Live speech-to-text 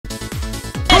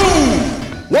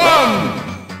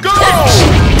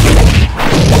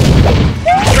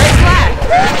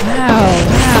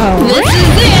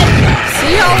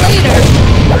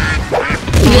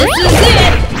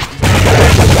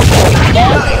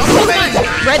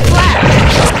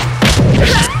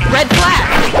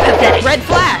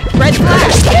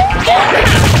Red flag.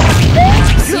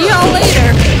 See y'all later.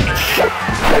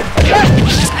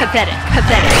 Pathetic.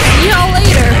 Pathetic. See y'all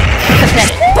later.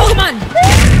 Pathetic. Pokemon.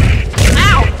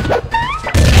 Ow.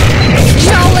 See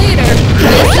y'all later.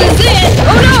 This is it.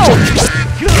 Oh no.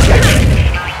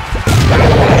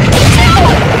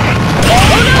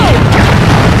 Oh no.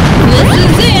 This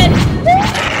is it.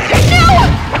 No.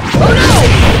 Oh no.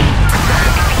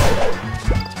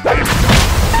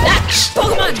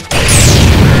 Pokemon!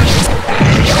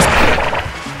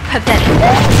 Pathetic.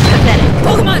 Pathetic.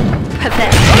 Pokemon!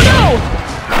 Pathetic. Oh no!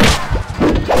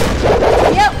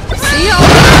 Yep. See y'all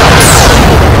later.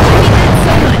 I hate that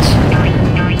so much.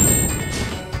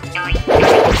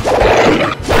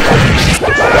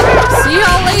 See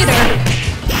y'all later.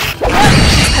 Yep.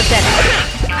 Pathetic.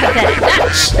 Pathetic.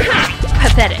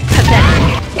 Pathetic. Pathetic.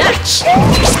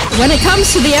 When it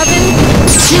comes to the oven,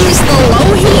 choose the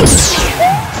low heat.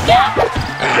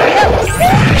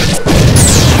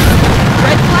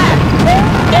 Red flag. What?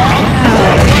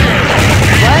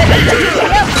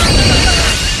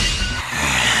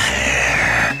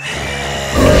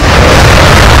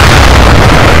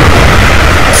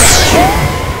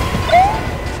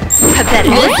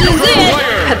 Pathetic. This is it.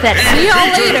 Pathetic. See y'all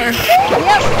later.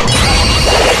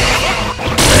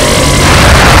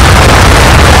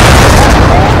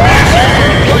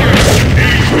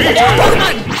 Yep.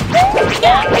 Pokemon.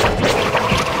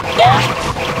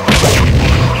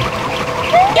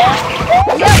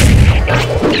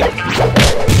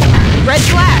 Red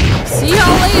flag. See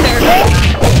y'all later.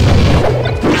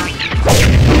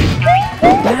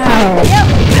 Wow. Yep.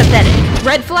 Pathetic.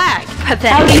 Red flag.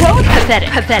 Pathetic. Pathetic.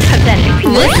 Pathetic. Pathetic.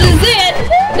 This is it.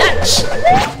 Nutch.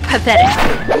 Pathetic.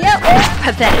 Yep.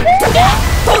 Pathetic.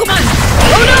 Pokemon.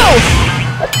 Oh no.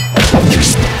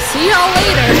 See y'all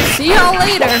later. See y'all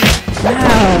later.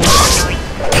 Wow.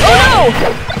 Oh no.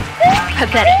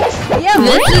 Pathetic. Yep.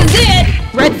 This is it.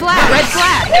 Red flag. Red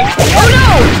flag. Oh no.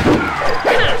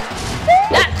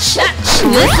 Nutch. Nutch.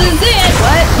 This is it.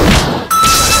 What?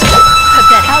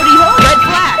 Pathetic. Howdy ho. Red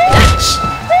flag. Nutch.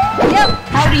 Yep.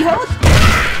 Howdy ho.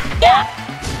 Yeah.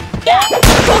 Yeah.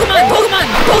 Pokemon. Pokemon.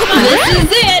 Pokemon. This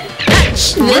is it. Nutch.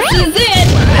 This is it.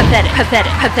 Pathetic.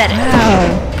 Pathetic. Pathetic. Wow.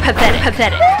 Pathetic.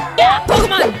 Pathetic. Yeah.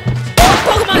 Pokemon.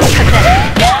 Pokemon. Pathetic.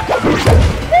 Yeah.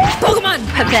 Pokemon.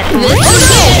 Pathetic. This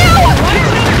is it.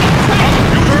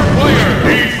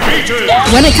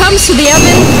 When it comes to the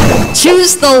oven,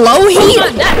 choose the low heat.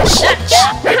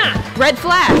 Red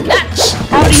flag.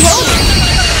 Howdy ho.